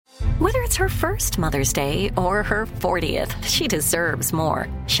Whether it's her first Mother's Day or her 40th, she deserves more.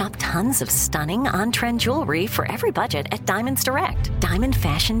 Shop tons of stunning on-trend jewelry for every budget at Diamonds Direct. Diamond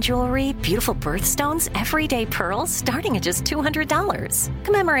fashion jewelry, beautiful birthstones, everyday pearls starting at just $200.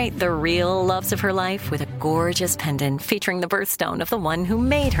 Commemorate the real loves of her life with a gorgeous pendant featuring the birthstone of the one who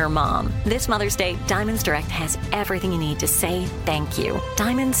made her mom. This Mother's Day, Diamonds Direct has everything you need to say thank you.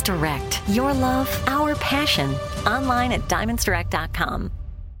 Diamonds Direct. Your love, our passion. Online at diamondsdirect.com.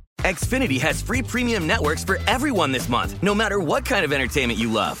 Xfinity has free premium networks for everyone this month, no matter what kind of entertainment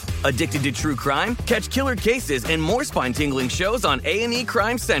you love. Addicted to true crime? Catch killer cases and more spine-tingling shows on A&E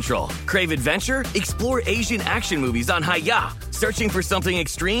Crime Central. Crave adventure? Explore Asian action movies on Hi-Ya. Searching for something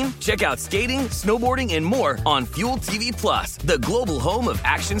extreme? Check out skating, snowboarding, and more on Fuel TV Plus, the global home of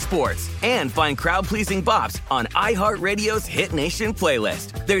action sports. And find crowd-pleasing bops on iHeartRadio's Hit Nation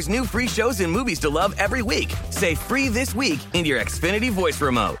playlist. There's new free shows and movies to love every week. Say free this week in your Xfinity voice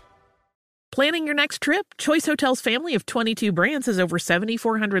remote. Planning your next trip? Choice Hotels' family of 22 brands has over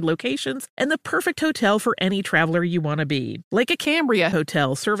 7,400 locations and the perfect hotel for any traveler you want to be. Like a Cambria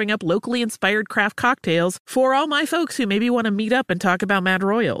Hotel, serving up locally inspired craft cocktails for all my folks who maybe want to meet up and talk about Mad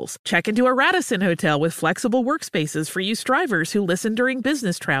Royals. Check into a Radisson Hotel with flexible workspaces for you strivers who listen during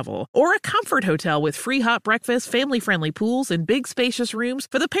business travel. Or a Comfort Hotel with free hot breakfast, family-friendly pools, and big spacious rooms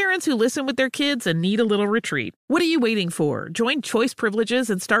for the parents who listen with their kids and need a little retreat. What are you waiting for? Join Choice Privileges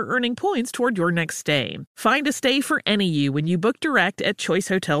and start earning points toward your next stay. Find a stay for any you when you book direct at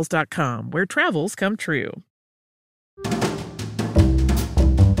choicehotels.com, where travels come true.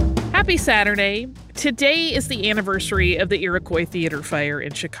 Happy Saturday. Today is the anniversary of the Iroquois Theater fire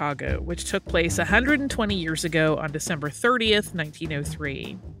in Chicago, which took place 120 years ago on December 30th,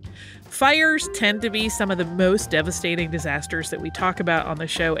 1903. Fires tend to be some of the most devastating disasters that we talk about on the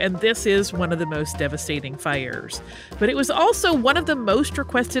show, and this is one of the most devastating fires. But it was also one of the most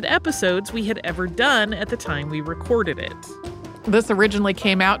requested episodes we had ever done at the time we recorded it. This originally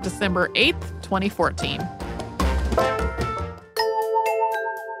came out December 8th, 2014.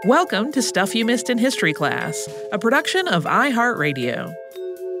 Welcome to Stuff You Missed in History Class, a production of iHeartRadio.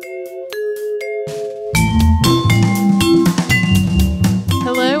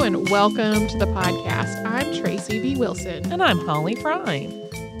 Hello and welcome to the podcast. I'm Tracy V. Wilson. And I'm Holly Prime.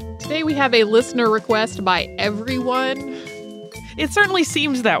 Today we have a listener request by everyone. It certainly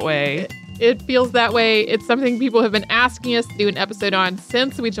seems that way. It feels that way. It's something people have been asking us to do an episode on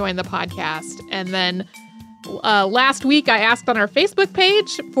since we joined the podcast. And then last week I asked on our Facebook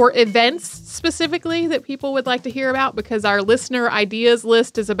page for events specifically that people would like to hear about because our listener ideas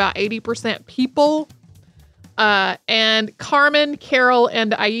list is about 80% people. And Carmen, Carol,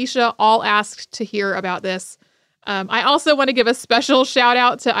 and Aisha all asked to hear about this. I also want to give a special shout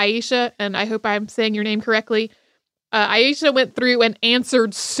out to Aisha, and I hope I'm saying your name correctly. Aisha went through and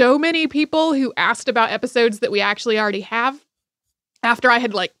answered so many people who asked about episodes that we actually already have after I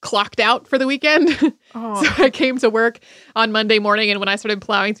had clocked out for the weekend. Oh. So I came to work on Monday morning, and when I started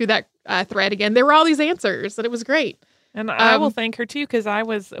plowing through that thread again, there were all these answers, and it was great. And I will thank her, too, because I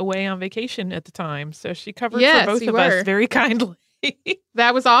was away on vacation at the time. So she covered for both of us very kindly.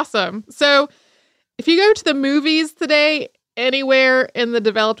 That was awesome. So if you go to the movies today, anywhere in the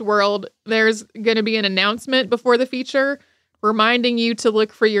developed world, there's going to be an announcement before the feature reminding you to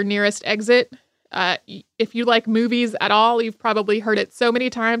look for your nearest exit. If you like movies at all, you've probably heard it so many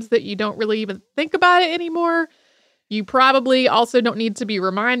times that you don't really even think about it anymore. You probably also don't need to be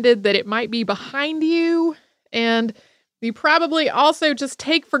reminded that it might be behind you. And you probably also just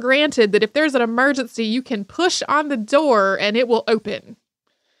take for granted that if there's an emergency, you can push on the door and it will open.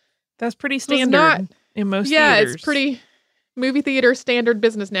 That's pretty standard in most theaters. Yeah, it's pretty movie theater standard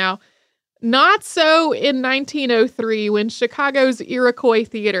business now. Not so in 1903 when Chicago's Iroquois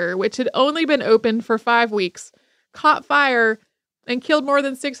Theater, which had only been open for 5 weeks, caught fire and killed more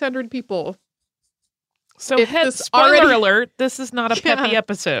than 600 people. So spoiler alert, this is not a peppy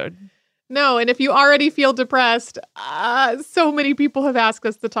episode. No, and if you already feel depressed, so many people have asked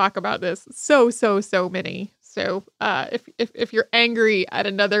us to talk about this. So many. So if you're angry at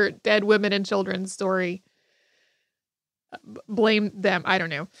another dead women and children story, blame them. I don't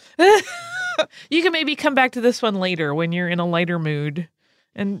know. You can maybe come back to this one later when you're in a lighter mood.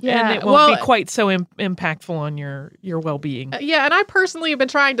 And it won't be quite so impactful on your well-being. Yeah, and I personally have been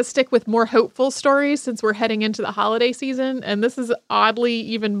trying to stick with more hopeful stories since we're heading into the holiday season. And this is oddly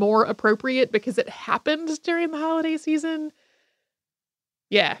even more appropriate because it happened during the holiday season.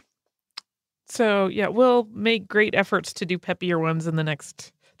 Yeah. So, yeah, we'll make great efforts to do peppier ones in the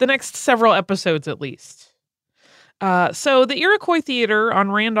next several episodes at least. So the Iroquois Theater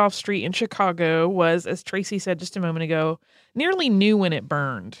on Randolph Street in Chicago was, as Tracy said just a moment ago, nearly new when it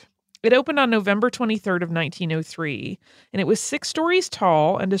burned. It opened on November 23rd of 1903, and it was 6 stories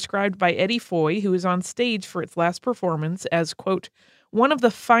tall and described by Eddie Foy, who was on stage for its last performance, as, quote, one of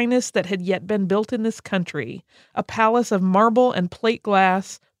the finest that had yet been built in this country, a palace of marble and plate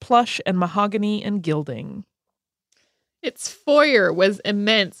glass, plush and mahogany and gilding. Its foyer was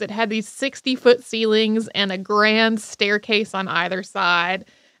immense. It had these 60-foot ceilings and a grand staircase on either side.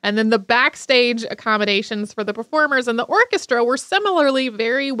 And then the backstage accommodations for the performers and the orchestra were similarly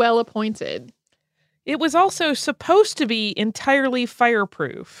very well appointed. It was also supposed to be entirely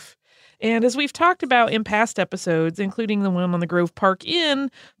fireproof. And as we've talked about in past episodes, including the one on the Grove Park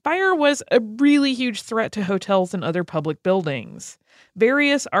Inn, fire was a really huge threat to hotels and other public buildings.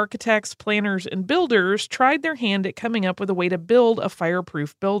 Various architects, planners, and builders tried their hand at coming up with a way to build a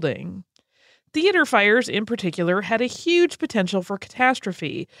fireproof building. Theater fires, in particular, had a huge potential for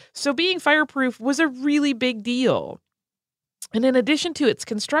catastrophe, so being fireproof was a really big deal. And in addition to its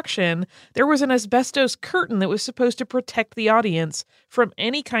construction, there was an asbestos curtain that was supposed to protect the audience from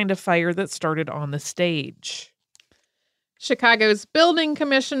any kind of fire that started on the stage. Chicago's building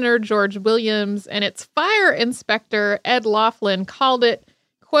commissioner, George Williams, and its fire inspector, Ed Laughlin, called it,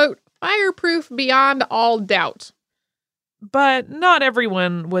 quote, fireproof beyond all doubt. But not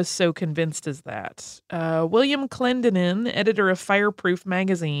everyone was so convinced as that. William Clendenin, editor of Fireproof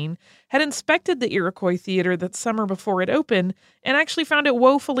magazine, had inspected the Iroquois Theater that summer before it opened and actually found it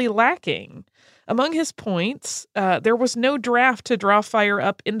woefully lacking. Among his points, there was no draft to draw fire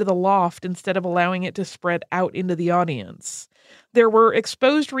up into the loft instead of allowing it to spread out into the audience. There were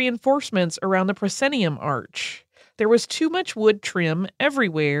exposed reinforcements around the proscenium arch. There was too much wood trim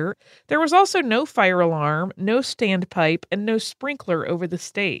everywhere. There was also no fire alarm, no standpipe, and no sprinkler over the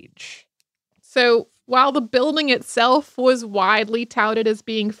stage. So while the building itself was widely touted as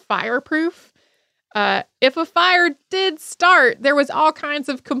being fireproof, if a fire did start, there was all kinds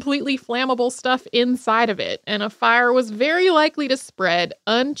of completely flammable stuff inside of it, and a fire was very likely to spread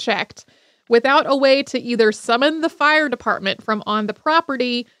unchecked without a way to either summon the fire department from on the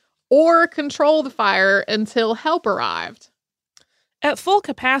property or control the fire until help arrived. At full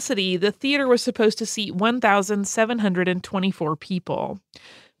capacity, the theater was supposed to seat 1,724 people.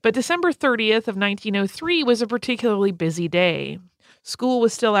 But December 30th of 1903 was a particularly busy day. School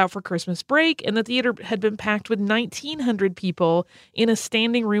was still out for Christmas break, and the theater had been packed with 1,900 people in a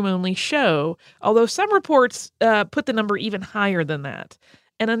standing room-only show, although some reports put the number even higher than that.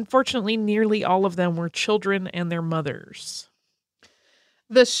 And unfortunately, nearly all of them were children and their mothers.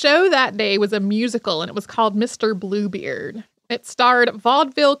 The show that day was a musical, and it was called Mr. Bluebeard. It starred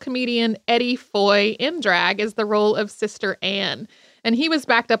vaudeville comedian Eddie Foy in drag as the role of Sister Anne, and he was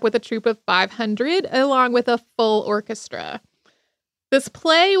backed up with a troupe of 500, along with a full orchestra. This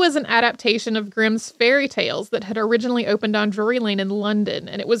play was an adaptation of Grimm's fairy tales that had originally opened on Drury Lane in London,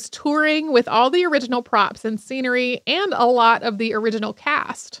 and it was touring with all the original props and scenery and a lot of the original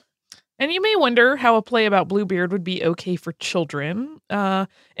cast. And you may wonder how a play about Bluebeard would be okay for children. And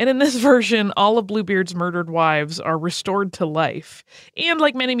in this version, all of Bluebeard's murdered wives are restored to life. And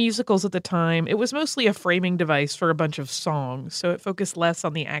like many musicals at the time, it was mostly a framing device for a bunch of songs, so it focused less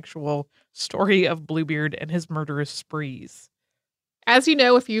on the actual story of Bluebeard and his murderous sprees. As you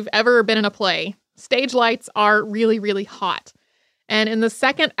know, if you've ever been in a play, stage lights are really, really hot. And in the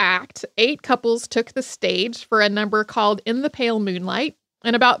second act, 8 couples took the stage for a number called In the Pale Moonlight.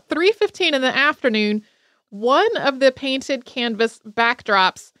 And about 3:15 in the afternoon, one of the painted canvas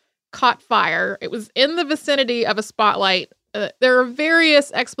backdrops caught fire. It was in the vicinity of a spotlight. There are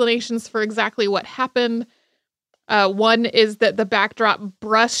various explanations for exactly what happened. One is that the backdrop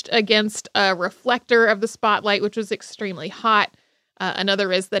brushed against a reflector of the spotlight, which was extremely hot.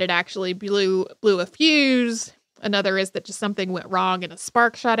 Another is that it actually blew a fuse. Another is that just something went wrong and a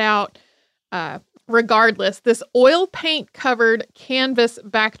spark shot out. Regardless, this oil paint covered canvas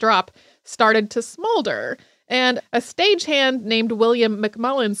backdrop started to smolder, and a stagehand named William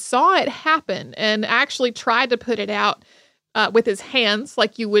McMullen saw it happen and actually tried to put it out with his hands,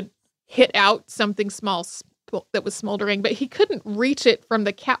 like you would hit out something small that was smoldering, but he couldn't reach it from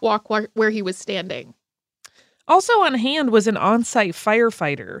the catwalk where he was standing. Also on hand was an on-site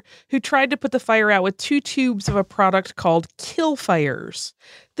firefighter who tried to put the fire out with 2 tubes of a product called Kill Fires.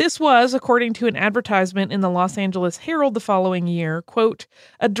 This was, according to an advertisement in the Los Angeles Herald the following year, quote,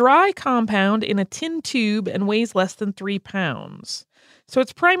 a dry compound in a tin tube and weighs less than 3 pounds. So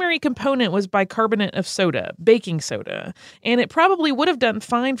its primary component was bicarbonate of soda, baking soda, and it probably would have done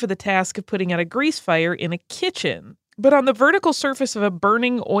fine for the task of putting out a grease fire in a kitchen. But on the vertical surface of a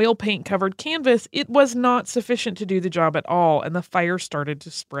burning oil paint-covered canvas, it was not sufficient to do the job at all, and the fire started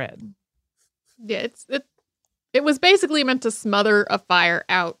to spread. Yeah, it was basically meant to smother a fire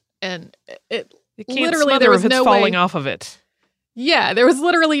out and it can't literally smother there was if it's no falling way. off of it. Yeah, there was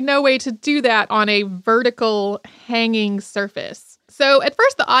literally no way to do that on a vertical hanging surface. So at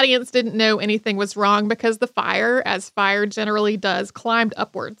first the audience didn't know anything was wrong because the fire, as fire generally does, climbed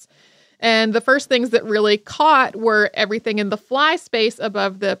upwards. And the first things that really caught were everything in the fly space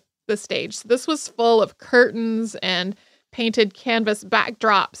above the stage. So this was full of curtains and painted canvas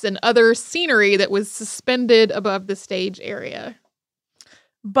backdrops and other scenery that was suspended above the stage area.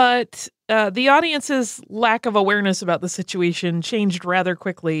 But the audience's lack of awareness about the situation changed rather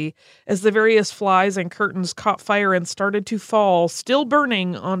quickly as the various flies and curtains caught fire and started to fall, still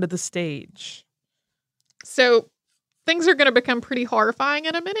burning, onto the stage. So things are going to become pretty horrifying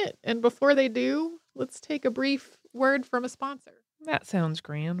in a minute. And before they do, let's take a brief word from a sponsor. That sounds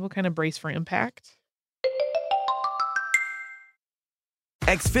grand. We'll kind of brace for impact.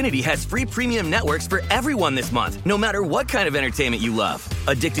 Xfinity has free premium networks for everyone this month, no matter what kind of entertainment you love.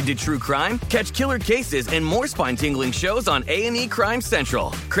 Addicted to true crime? Catch killer cases and more spine-tingling shows on A&E Crime Central.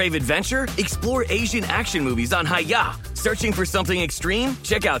 Crave adventure? Explore Asian action movies on Hi-Ya. Searching for something extreme?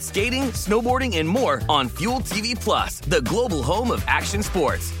 Check out skating, snowboarding, and more on Fuel TV Plus, the global home of action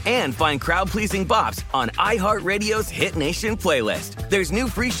sports. And find crowd-pleasing bops on iHeartRadio's Hit Nation playlist. There's new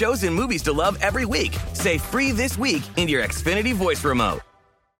free shows and movies to love every week. Say free this week in your Xfinity voice remote.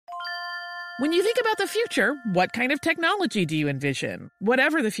 When you think about the future, what kind of technology do you envision?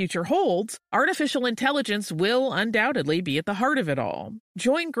 Whatever the future holds, artificial intelligence will undoubtedly be at the heart of it all.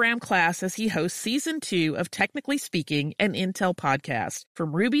 Join Graham Class as he hosts Season 2 of Technically Speaking, an Intel podcast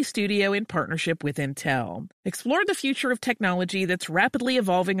from Ruby Studio in partnership with Intel. Explore the future of technology that's rapidly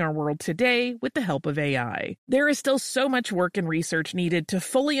evolving our world today with the help of AI. There is still so much work and research needed to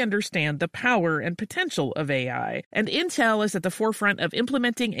fully understand the power and potential of AI, and Intel is at the forefront of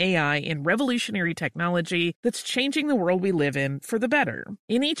implementing AI in revolutionary technology that's changing the world we live in for the better.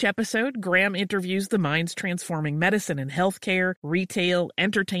 In each episode, Graham interviews the minds transforming medicine and healthcare, retail,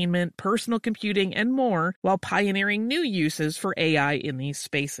 entertainment, personal computing, and more, while pioneering new uses for AI in these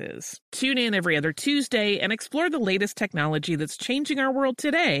spaces. Tune in every other Tuesday and explore the latest technology that's changing our world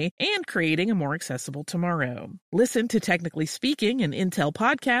today and creating a more accessible tomorrow. Listen to Technically Speaking, an Intel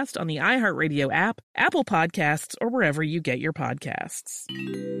podcast on the iHeartRadio app, Apple Podcasts, or wherever you get your podcasts.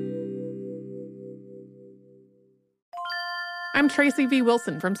 I'm Tracy V.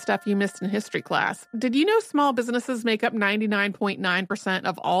 Wilson from Stuff You Missed in History Class. Did you know small businesses make up 99.9%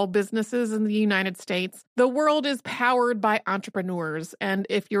 of all businesses in the United States? The world is powered by entrepreneurs, and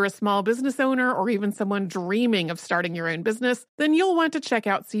if you're a small business owner or even someone dreaming of starting your own business, then you'll want to check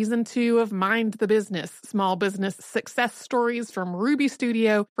out Season 2 of Mind the Business, Small Business Success Stories from Ruby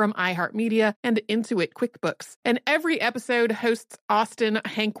Studio, from iHeartMedia, and Intuit QuickBooks. And every episode, hosts Austin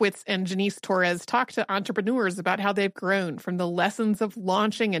Hankwitz and Janice Torres talk to entrepreneurs about how they've grown from the lessons of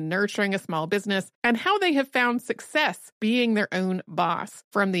launching and nurturing a small business and how they have found success being their own boss.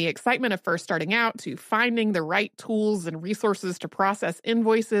 From the excitement of first starting out to finding the right tools and resources to process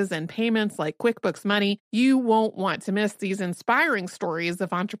invoices and payments like QuickBooks Money, you won't want to miss these inspiring stories of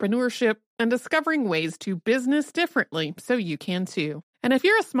entrepreneurship and discovering ways to business differently so you can too. And if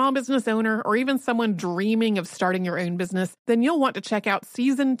you're a small business owner or even someone dreaming of starting your own business, then you'll want to check out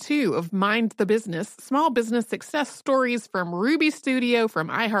Season 2 of Mind the Business, Small Business Success Stories from Ruby Studio, from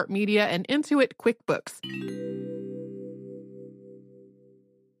iHeartMedia, and Intuit QuickBooks.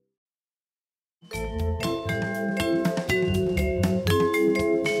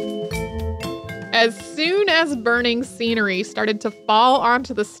 As soon as burning scenery started to fall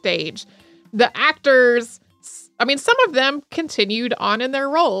onto the stage, the actors, some of them continued on in their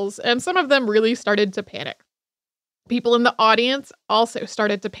roles, and some of them really started to panic. People in the audience also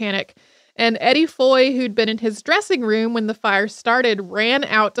started to panic, and Eddie Foy, who'd been in his dressing room when the fire started, ran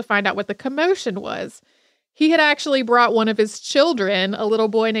out to find out what the commotion was. He had actually brought one of his children, a little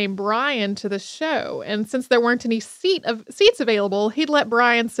boy named Brian, to the show, and since there weren't any seats available, he'd let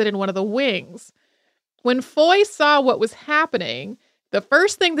Brian sit in one of the wings. When Foy saw what was happening, the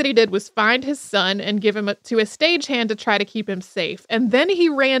first thing that he did was find his son and give him to a stagehand to try to keep him safe. And then he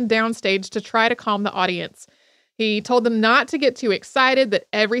ran downstage to try to calm the audience. He told them not to get too excited, that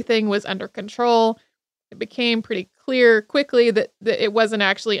everything was under control. It became pretty clear quickly that it wasn't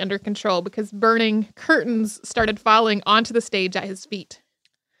actually under control because burning curtains started falling onto the stage at his feet.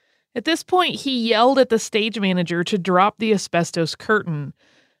 At this point, he yelled at the stage manager to drop the asbestos curtain.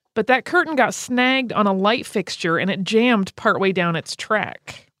 But that curtain got snagged on a light fixture and it jammed partway down its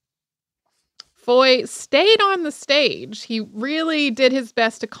track. Foy stayed on the stage. He really did his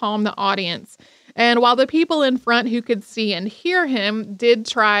best to calm the audience. And while the people in front who could see and hear him did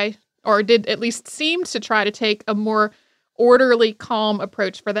at least seemed to try to take a more orderly, calm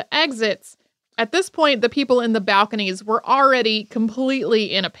approach for the exits. At this point, the people in the balconies were already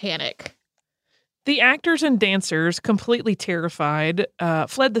completely in a panic. The actors and dancers, completely terrified,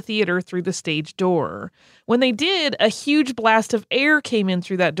 fled the theater through the stage door. When they did, a huge blast of air came in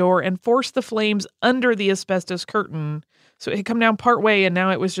through that door and forced the flames under the asbestos curtain. So it had come down partway, and now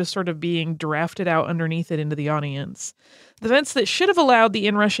it was just sort of being drafted out underneath it into the audience. The vents that should have allowed the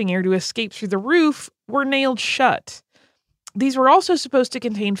inrushing air to escape through the roof were nailed shut. These were also supposed to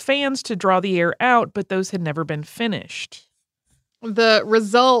contain fans to draw the air out, but those had never been finished. The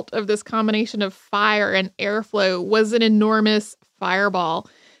result of this combination of fire and airflow was an enormous fireball,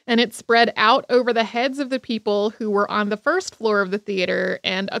 and it spread out over the heads of the people who were on the first floor of the theater,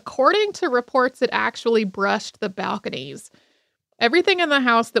 and according to reports, it actually brushed the balconies. Everything in the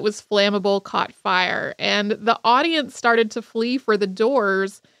house that was flammable caught fire, and the audience started to flee for the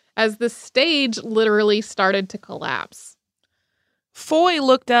doors as the stage literally started to collapse. Foy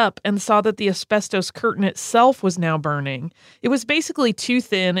looked up and saw that the asbestos curtain itself was now burning. It was basically too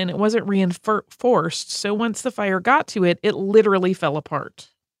thin and it wasn't reinforced, so once the fire got to it, it literally fell apart.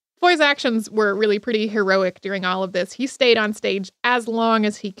 Foy's actions were really pretty heroic during all of this. He stayed on stage as long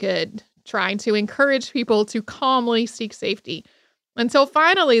as he could, trying to encourage people to calmly seek safety, until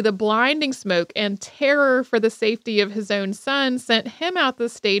finally the blinding smoke and terror for the safety of his own son sent him out the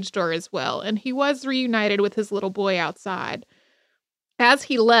stage door as well, and he was reunited with his little boy outside. As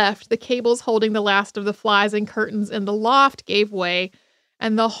he left, the cables holding the last of the flies and curtains in the loft gave way,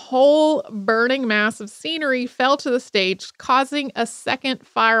 and the whole burning mass of scenery fell to the stage, causing a second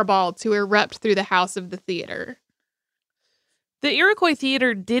fireball to erupt through the house of the theater. The Iroquois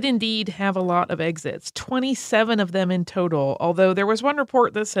Theater did indeed have a lot of exits, 27 of them in total, although there was one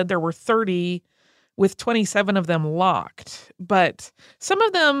report that said there were 30, with 27 of them locked. But some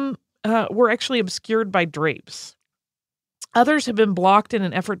of them were actually obscured by drapes. Others have been blocked in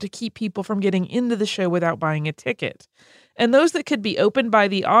an effort to keep people from getting into the show without buying a ticket. And those that could be opened by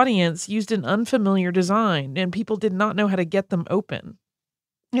the audience used an unfamiliar design, and people did not know how to get them open.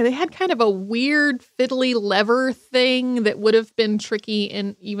 Yeah, they had kind of a weird fiddly lever thing that would have been tricky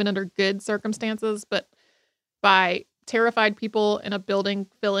in even under good circumstances, but by terrified people in a building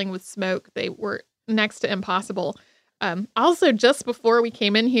filling with smoke, they were next to impossible. Also, just before we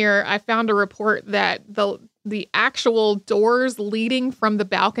came in here, I found a report that the actual doors leading from the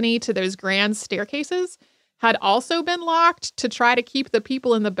balcony to those grand staircases had also been locked to try to keep the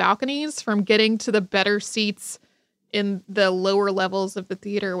people in the balconies from getting to the better seats in the lower levels of the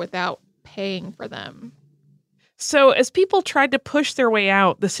theater without paying for them. So as people tried to push their way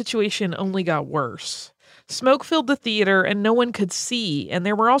out, the situation only got worse. Smoke filled the theater and no one could see, and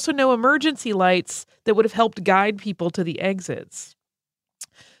there were also no emergency lights that would have helped guide people to the exits.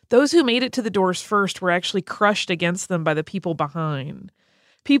 Those who made it to the doors first were actually crushed against them by the people behind.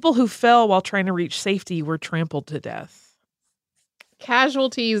 People who fell while trying to reach safety were trampled to death.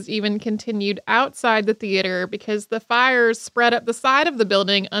 Casualties even continued outside the theater because the fires spread up the side of the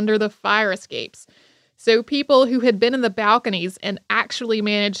building under the fire escapes. So people who had been in the balconies and actually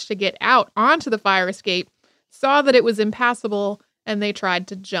managed to get out onto the fire escape saw that it was impassable and they tried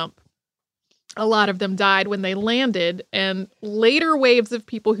to jump. A lot of them died when they landed, and later waves of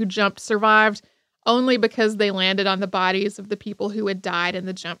people who jumped survived only because they landed on the bodies of the people who had died in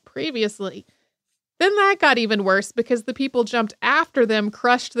the jump previously. Then that got even worse because the people jumped after them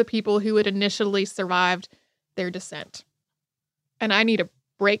crushed the people who had initially survived their descent. And I need a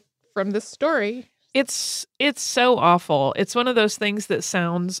break from this story. It's so awful. It's one of those things that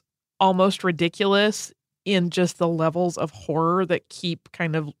sounds almost ridiculous in just the levels of horror that keep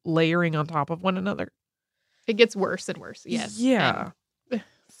kind of layering on top of one another. It gets worse and worse, yes. Yeah. And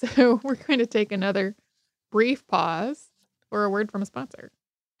so we're going to take another brief pause for a word from a sponsor.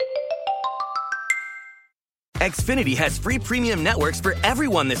 Xfinity has free premium networks for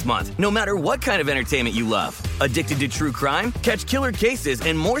everyone this month, no matter what kind of entertainment you love. Addicted to true crime? Catch killer cases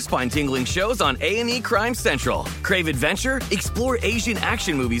and more spine-tingling shows on A&E Crime Central. Crave adventure? Explore Asian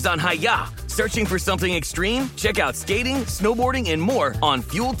action movies on Hi-Ya. Searching for something extreme? Check out skating, snowboarding, and more on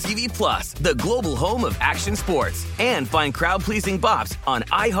Fuel TV Plus, the global home of action sports. And find crowd-pleasing bops on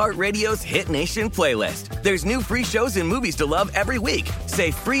iHeartRadio's Hit Nation playlist. There's new free shows and movies to love every week. Say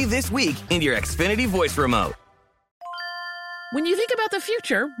free this week in your Xfinity voice remote. When you think about the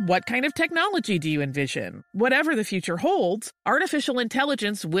future, what kind of technology do you envision? Whatever the future holds, artificial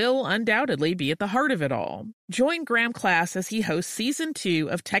intelligence will undoubtedly be at the heart of it all. Join Graham Class as he hosts Season 2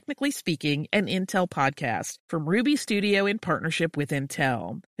 of Technically Speaking, an Intel podcast from Ruby Studio in partnership with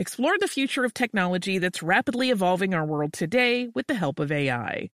Intel. Explore the future of technology that's rapidly evolving our world today with the help of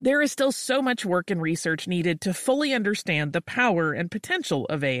AI. There is still so much work and research needed to fully understand the power and potential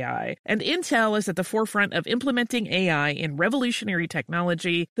of AI, and Intel is at the forefront of implementing AI in revolutionary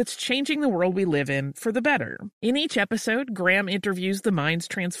technology that's changing the world we live in for the better. In each episode, Graham interviews the minds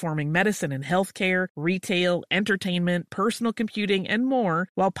transforming medicine and healthcare, retail, entertainment, personal computing, and more,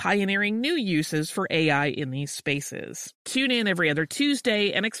 while pioneering new uses for AI in these spaces. Tune in every other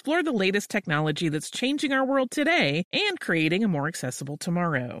Tuesday and explore the latest technology that's changing our world today and creating a more accessible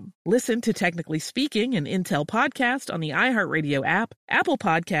tomorrow. Listen to Technically Speaking, an Intel podcast on the iHeartRadio app, Apple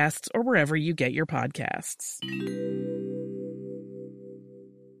Podcasts, or wherever you get your podcasts.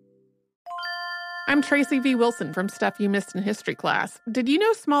 I'm Tracy V. Wilson from Stuff You Missed in History Class. Did you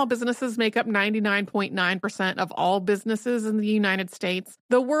know small businesses make up 99.9% of all businesses in the United States?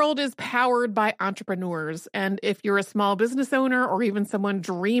 The world is powered by entrepreneurs, and if you're a small business owner or even someone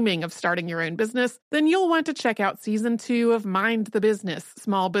dreaming of starting your own business, then you'll want to check out Season 2 of Mind the Business,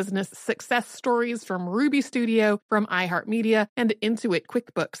 small business success stories from Ruby Studio, from iHeartMedia, and Intuit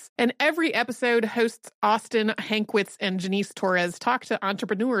QuickBooks. And every episode, hosts Austin Hankwitz and Janice Torres talk to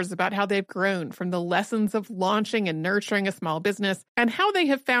entrepreneurs about how they've grown from the lessons of launching and nurturing a small business and how they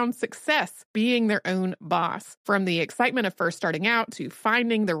have found success being their own boss. From the excitement of first starting out to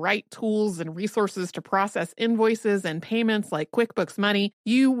finding the right tools and resources to process invoices and payments like QuickBooks Money,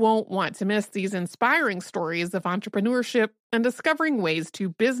 you won't want to miss these inspiring stories of entrepreneurship and discovering ways to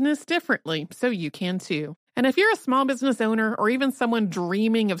business differently so you can too. And if you're a small business owner or even someone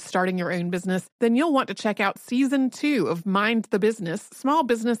dreaming of starting your own business, then you'll want to check out Season 2 of Mind the Business, small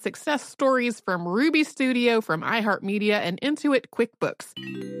business success stories from Ruby Studio, from iHeartMedia, and Intuit QuickBooks.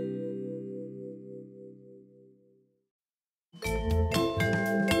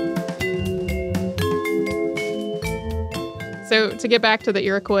 So to get back to the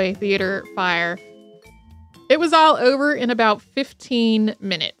Iroquois Theater fire, it was all over in about 15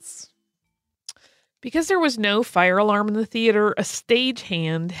 minutes. Because there was no fire alarm in the theater, a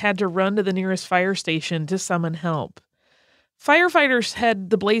stagehand had to run to the nearest fire station to summon help. Firefighters had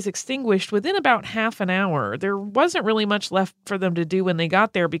the blaze extinguished within about half an hour. There wasn't really much left for them to do when they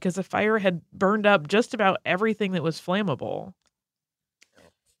got there because the fire had burned up just about everything that was flammable.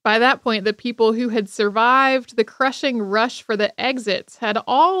 By that point, the people who had survived the crushing rush for the exits had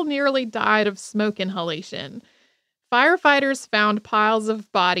all nearly died of smoke inhalation. Firefighters found piles of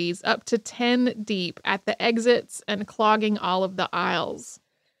bodies up to 10 deep at the exits and clogging all of the aisles.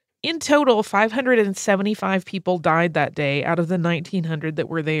 In total, 575 people died that day out of the 1,900 that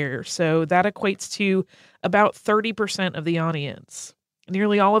were there, so that equates to about 30% of the audience.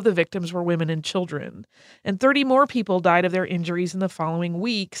 Nearly all of the victims were women and children, and 30 more people died of their injuries in the following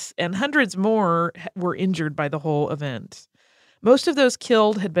weeks, and hundreds more were injured by the whole event. Most of those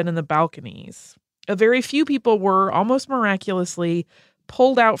killed had been in the balconies. A very few people were, almost miraculously,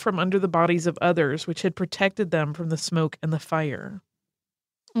 pulled out from under the bodies of others, which had protected them from the smoke and the fire.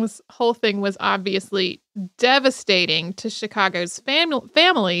 This whole thing was obviously devastating to Chicago's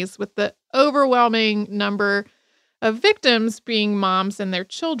families, with the overwhelming number of victims being moms and their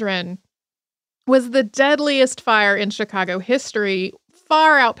children. Was the deadliest fire in Chicago history,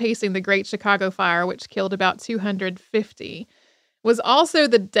 far outpacing the Great Chicago Fire, which killed about 250. Was also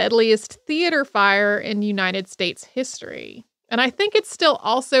the deadliest theater fire in United States history. And I think it's still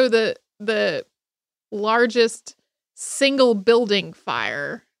also the largest single building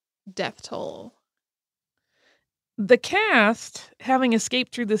fire death toll. The cast, having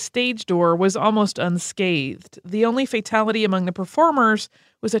escaped through the stage door, was almost unscathed. The only fatality among the performers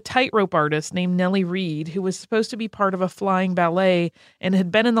was a tightrope artist named Nellie Reed, who was supposed to be part of a flying ballet and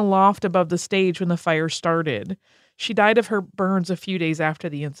had been in the loft above the stage when the fire started. She died of her burns a few days after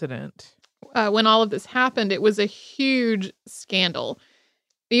the incident. When all of this happened, it was a huge scandal.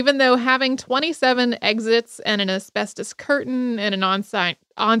 Even though having 27 exits and an asbestos curtain and an on-site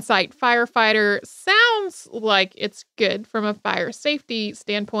firefighter sounds like it's good from a fire safety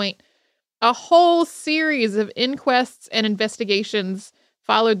standpoint, a whole series of inquests and investigations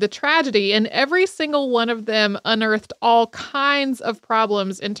followed the tragedy, and every single one of them unearthed all kinds of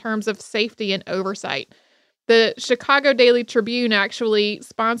problems in terms of safety and oversight. The Chicago Daily Tribune actually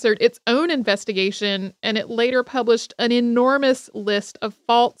sponsored its own investigation, and it later published an enormous list of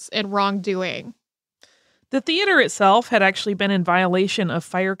faults and wrongdoing. The theater itself had actually been in violation of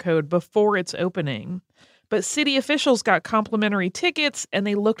fire code before its opening, but city officials got complimentary tickets and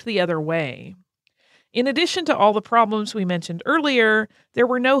they looked the other way. In addition to all the problems we mentioned earlier, there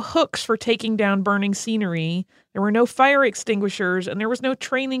were no hooks for taking down burning scenery, there were no fire extinguishers, and there was no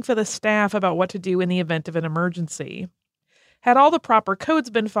training for the staff about what to do in the event of an emergency. Had all the proper codes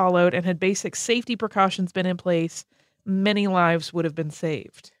been followed and had basic safety precautions been in place, many lives would have been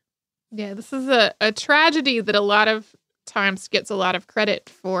saved. Yeah, this is a tragedy that a lot of times gets a lot of credit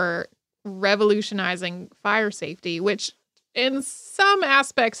for revolutionizing fire safety, which in some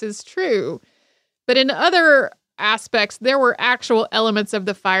aspects is true. But in other aspects, there were actual elements of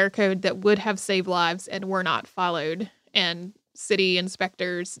the fire code that would have saved lives and were not followed. And city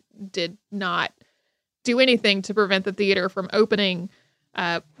inspectors did not do anything to prevent the theater from opening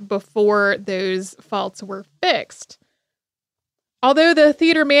before those faults were fixed. Although the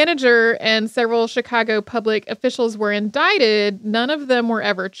theater manager and several Chicago public officials were indicted, none of them were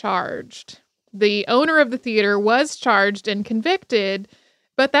ever charged. The owner of the theater was charged and convicted,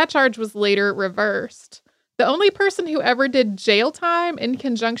 but that charge was later reversed. The only person who ever did jail time in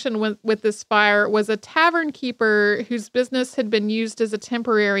conjunction with this fire was a tavern keeper whose business had been used as a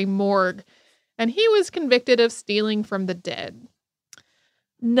temporary morgue, and he was convicted of stealing from the dead.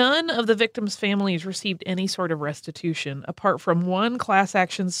 None of the victims' families received any sort of restitution, apart from one class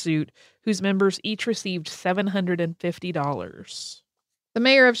action suit whose members each received $750. The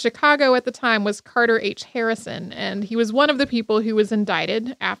mayor of Chicago at the time was Carter H. Harrison, and he was one of the people who was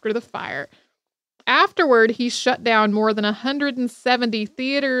indicted after the fire. Afterward, he shut down more than 170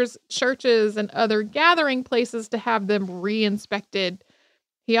 theaters, churches, and other gathering places to have them re-inspected.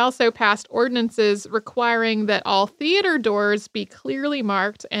 He also passed ordinances requiring that all theater doors be clearly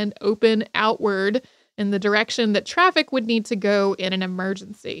marked and open outward in the direction that traffic would need to go in an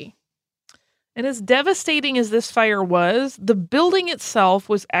emergency. And as devastating as this fire was, the building itself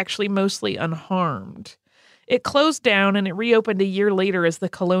was actually mostly unharmed. It closed down and it reopened a year later as the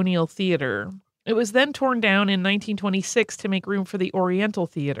Colonial Theater. It was then torn down in 1926 to make room for the Oriental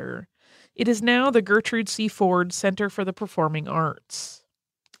Theater. It is now the Gertrude C. Ford Center for the Performing Arts.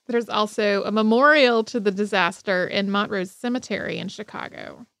 There's also a memorial to the disaster in Montrose Cemetery in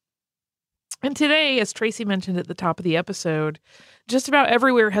Chicago. And today, as Tracy mentioned at the top of the episode, just about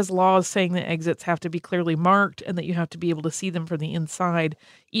everywhere has laws saying that exits have to be clearly marked and that you have to be able to see them from the inside,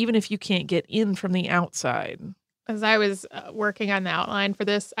 even if you can't get in from the outside. As I was working on the outline for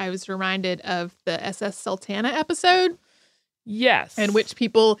this, I was reminded of the SS Sultana episode. Yes. In which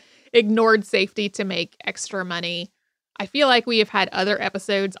people ignored safety to make extra money. I feel like we have had other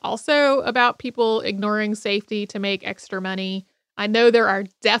episodes also about people ignoring safety to make extra money. I know there are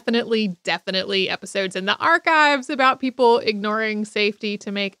definitely episodes in the archives about people ignoring safety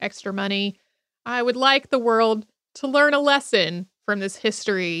to make extra money. I would like the world to learn a lesson from this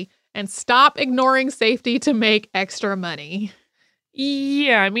history and stop ignoring safety to make extra money.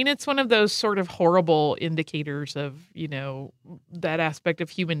 Yeah, I mean, it's one of those sort of horrible indicators of, that aspect of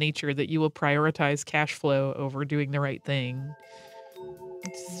human nature that you will prioritize cash flow over doing the right thing.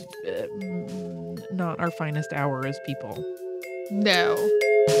 It's not our finest hour as people. No.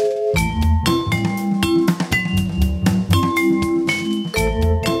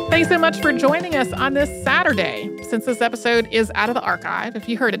 Thanks so much for joining us on this Saturday. Since this episode is out of the archive, if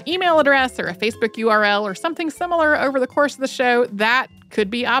you heard an email address or a Facebook URL or something similar over the course of the show, that could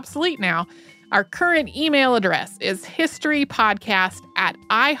be obsolete now. Our current email address is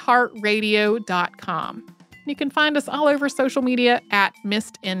historypodcast@iheartradio.com. You can find us all over social media at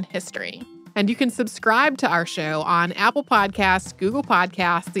Missed in History. And you can subscribe to our show on Apple Podcasts, Google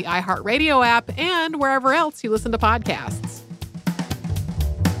Podcasts, the iHeartRadio app, and wherever else you listen to podcasts.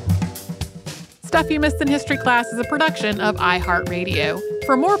 Stuff You Missed in History Class is a production of iHeartRadio.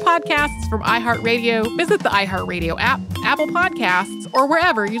 For more podcasts from iHeartRadio, visit the iHeartRadio app, Apple Podcasts, or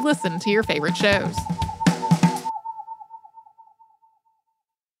wherever you listen to your favorite shows.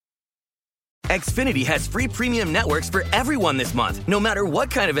 Xfinity has free premium networks for everyone this month, no matter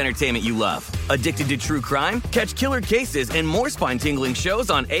what kind of entertainment you love. Addicted to true crime? Catch killer cases and more spine-tingling shows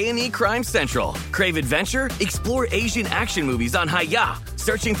on A&E Crime Central. Crave adventure? Explore Asian action movies on Hi-Ya.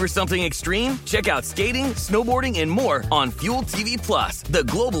 Searching for something extreme? Check out skating, snowboarding, and more on Fuel TV Plus, the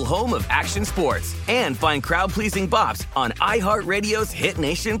global home of action sports. And find crowd-pleasing bops on iHeartRadio's Hit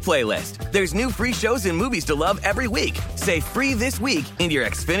Nation playlist. There's new free shows and movies to love every week. Say free this week in your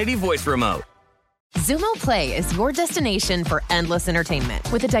Xfinity voice remote. Xumo Play is your destination for endless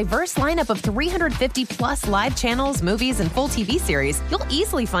entertainment. With a diverse lineup of 350-plus live channels, movies, and full TV series, you'll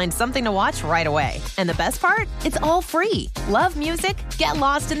easily find something to watch right away. And the best part? It's all free. Love music? Get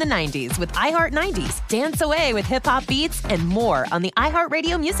lost in the 90s with iHeart 90s. Dance away with hip-hop beats and more on the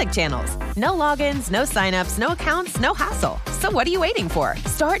iHeartRadio music channels. No logins, no signups, no accounts, no hassle. So what are you waiting for?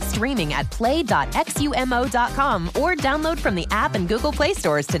 Start streaming at play.xumo.com or download from the app and Google Play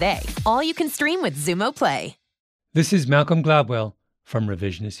stores today. All you can stream with Xumo Play. This is Malcolm Gladwell from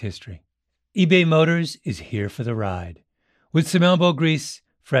Revisionist History. eBay Motors is here for the ride. With some elbow grease,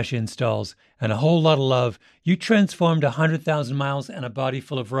 fresh installs, and a whole lot of love, you transformed 100,000 miles and a body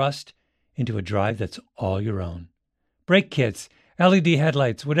full of rust into a drive that's all your own. Brake kits, LED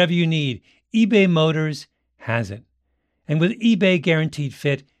headlights, whatever you need, eBay Motors has it. And with eBay Guaranteed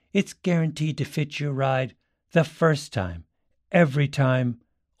Fit, it's guaranteed to fit your ride the first time, every time,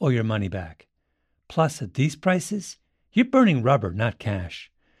 or your money back. Plus, at these prices, you're burning rubber, not cash.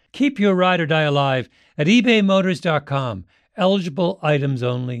 Keep your ride or die alive at ebaymotors.com. Eligible items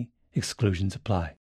only. Exclusions apply.